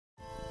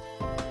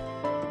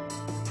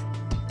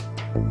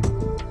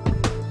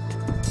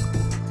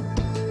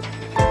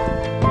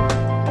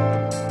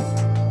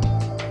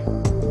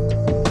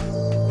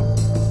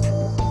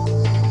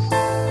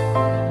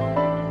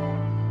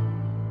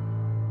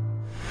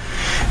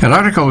An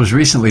article was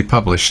recently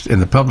published in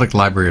the Public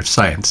Library of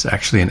Science,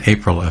 actually in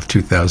April of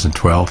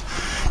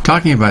 2012,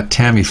 talking about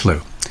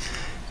Tamiflu.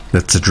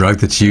 That's a drug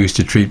that's used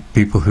to treat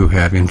people who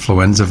have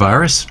influenza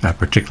virus,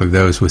 particularly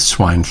those with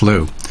swine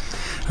flu.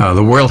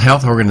 The World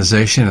Health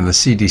Organization and the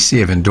CDC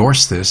have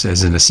endorsed this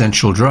as an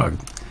essential drug.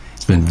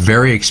 It's been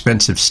very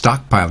expensive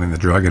stockpiling the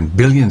drug, and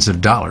billions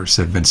of dollars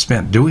have been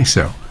spent doing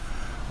so.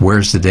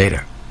 Where's the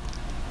data?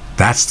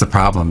 That's the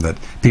problem that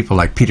people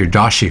like Peter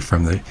Doshi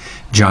from the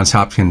Johns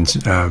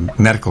Hopkins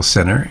Medical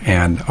Center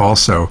and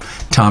also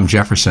Tom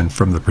Jefferson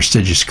from the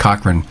prestigious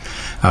Cochrane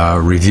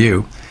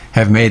Review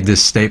have made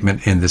this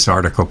statement in this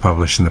article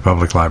published in the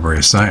Public Library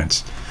of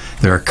Science.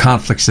 There are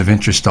conflicts of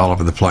interest all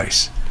over the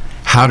place.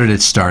 How did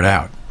it start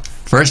out?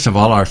 First of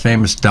all, our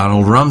famous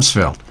Donald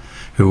Rumsfeld,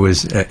 who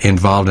was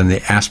involved in the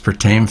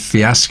aspartame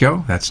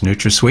fiasco, that's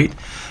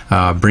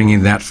NutraSweet,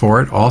 bringing that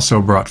forward,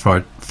 also brought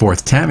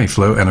forth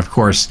Tamiflu, and of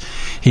course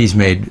he's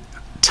made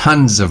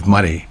tons of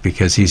money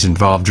because he's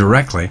involved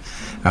directly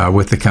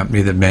with the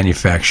company that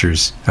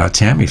manufactures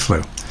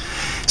Tamiflu.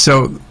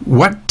 So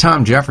what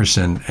Tom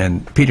Jefferson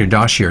and Peter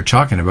Doshi are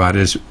talking about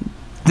is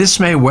this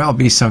may well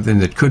be something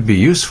that could be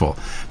useful,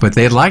 but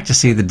they'd like to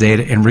see the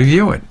data and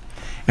review it.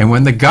 And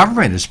when the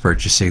government is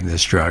purchasing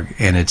this drug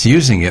and it's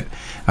using it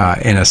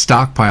in a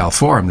stockpile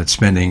form that's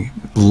spending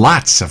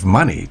lots of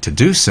money to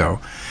do so,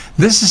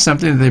 this is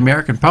something that the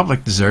American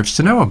public deserves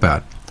to know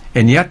about.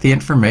 And yet the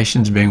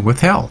information is being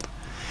withheld.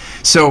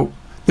 So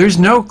there's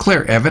no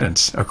clear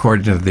evidence,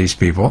 according to these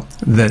people,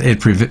 that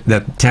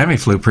that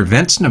Tamiflu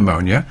prevents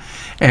pneumonia,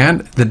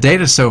 and the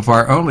data so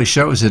far only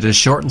shows it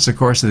shortens the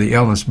course of the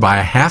illness by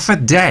half a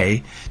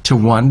day to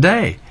 1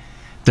 day.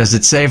 Does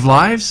it save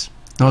lives?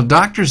 Well,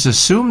 doctors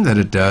assume that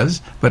it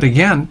does, but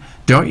again,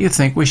 don't you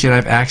think we should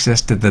have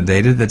access to the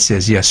data that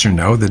says yes or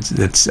no,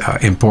 that's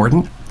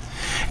important?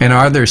 And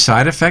are there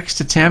side effects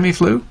to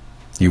Tamiflu?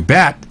 You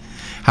bet.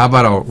 How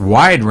about a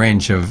wide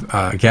range of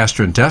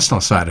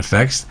gastrointestinal side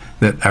effects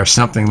that are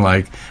something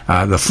like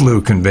the flu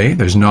can be?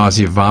 There's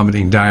nausea,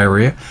 vomiting,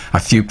 diarrhea. A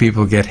few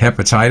people get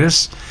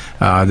hepatitis.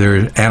 There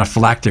are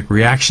anaphylactic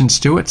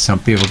reactions to it. Some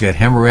people get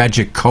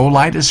hemorrhagic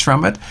colitis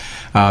from it.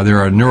 There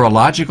are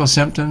neurological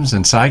symptoms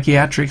and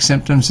psychiatric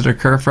symptoms that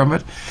occur from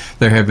it.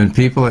 There have been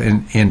people,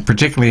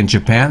 particularly in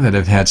Japan, that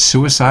have had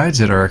suicides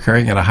that are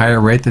occurring at a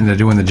higher rate than they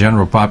do in the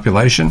general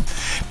population.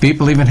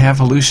 People even have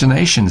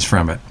hallucinations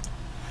from it.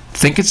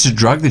 Think it's a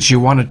drug that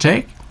you want to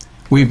take?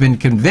 We've been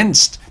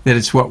convinced that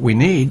it's what we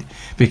need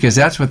because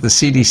that's what the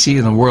CDC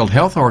and the World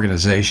Health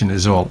Organization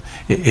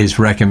is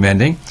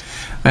recommending,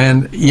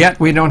 and yet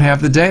we don't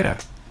have the data.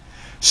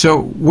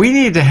 So we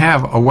need to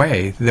have a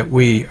way that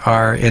we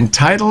are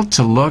entitled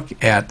to look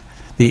at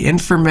the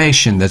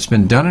information that's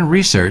been done in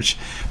research,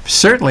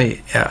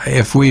 certainly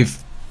if we've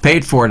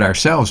paid for it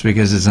ourselves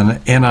because it's an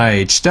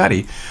NIH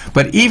study,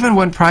 but even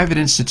when private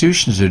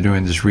institutions are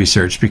doing this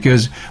research,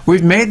 because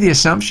we've made the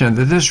assumption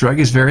that this drug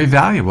is very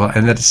valuable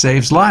and that it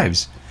saves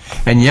lives.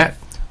 And yet,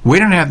 we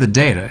don't have the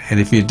data, and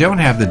if you don't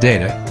have the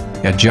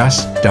data, you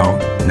just don't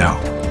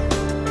know.